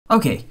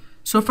Okay,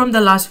 so from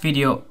the last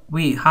video,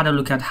 we had a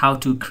look at how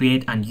to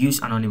create and use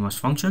anonymous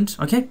functions.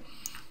 Okay,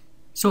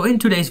 so in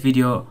today's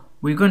video,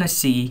 we're going to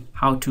see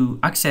how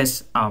to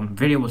access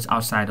variables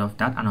outside of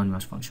that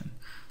anonymous function.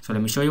 So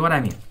let me show you what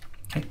I mean.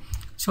 Okay,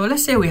 so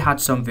let's say we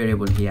had some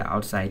variable here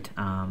outside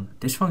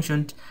this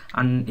function,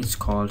 and it's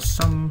called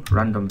some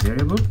random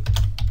variable,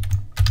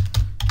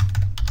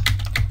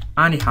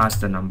 and it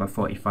has the number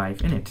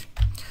 45 in it.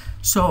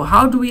 So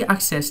how do we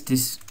access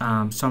this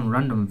some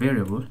random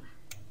variable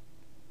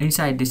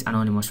inside this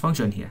anonymous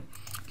function here?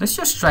 Let's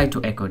just try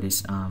to echo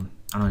this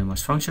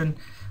anonymous function.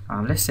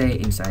 Let's say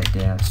inside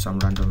there some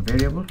random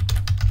variable.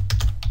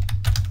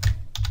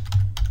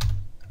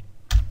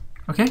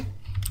 Okay,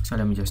 so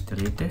let me just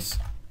delete this.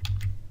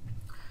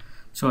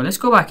 So let's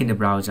go back in the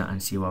browser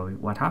and see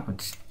what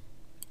happens.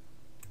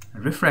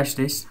 Refresh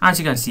this. As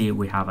you can see,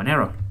 we have an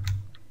error.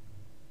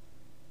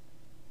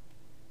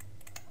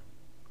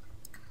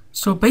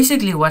 So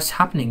basically what's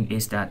happening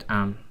is that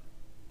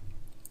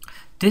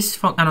this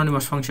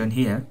anonymous function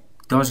here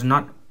does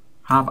not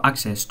have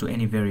access to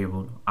any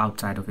variable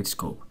outside of its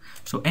scope.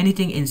 So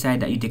anything inside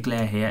that you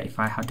declare here, if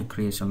I had to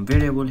create some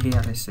variable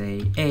here, let's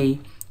say a,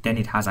 then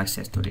it has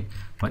access to it.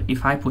 But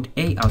if I put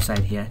a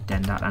outside here,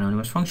 then that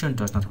anonymous function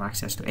does not have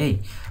access to a.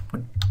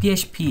 But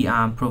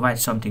PHP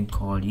provides something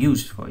called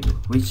use for you,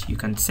 which you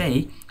can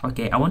say,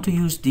 okay, I want to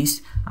use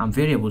these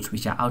variables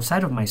which are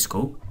outside of my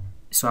scope,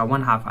 so I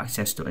want to have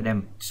access to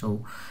them.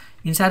 So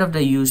inside of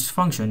the use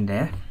function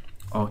there,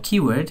 or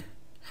keyword,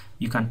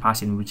 you can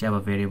pass in whichever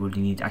variable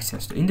you need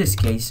access to. In this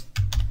case,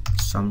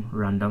 some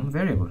random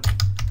variable.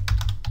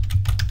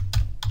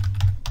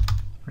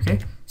 Okay,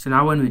 so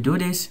now when we do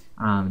this,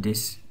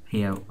 this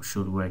here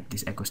should work,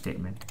 this echo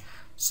statement.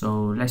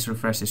 So let's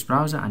refresh this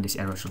browser and this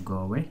error should go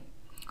away.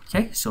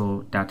 Okay,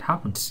 so that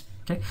happens.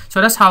 Okay,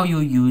 so that's how you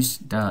use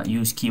the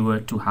use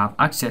keyword to have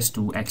access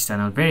to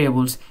external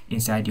variables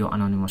inside your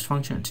anonymous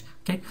functions.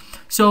 Okay,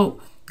 so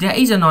there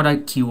is another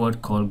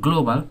keyword called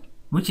global,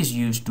 which is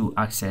used to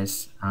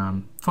access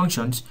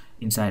functions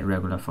inside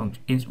regular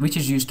functions, which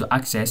is used to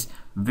access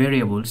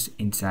variables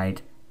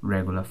inside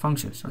regular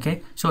functions.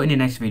 Okay, so in the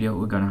next video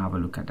we're gonna have a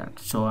look at that.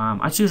 So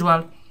as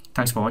usual,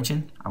 thanks for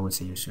watching. I will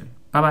see you soon.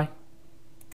 Bye bye.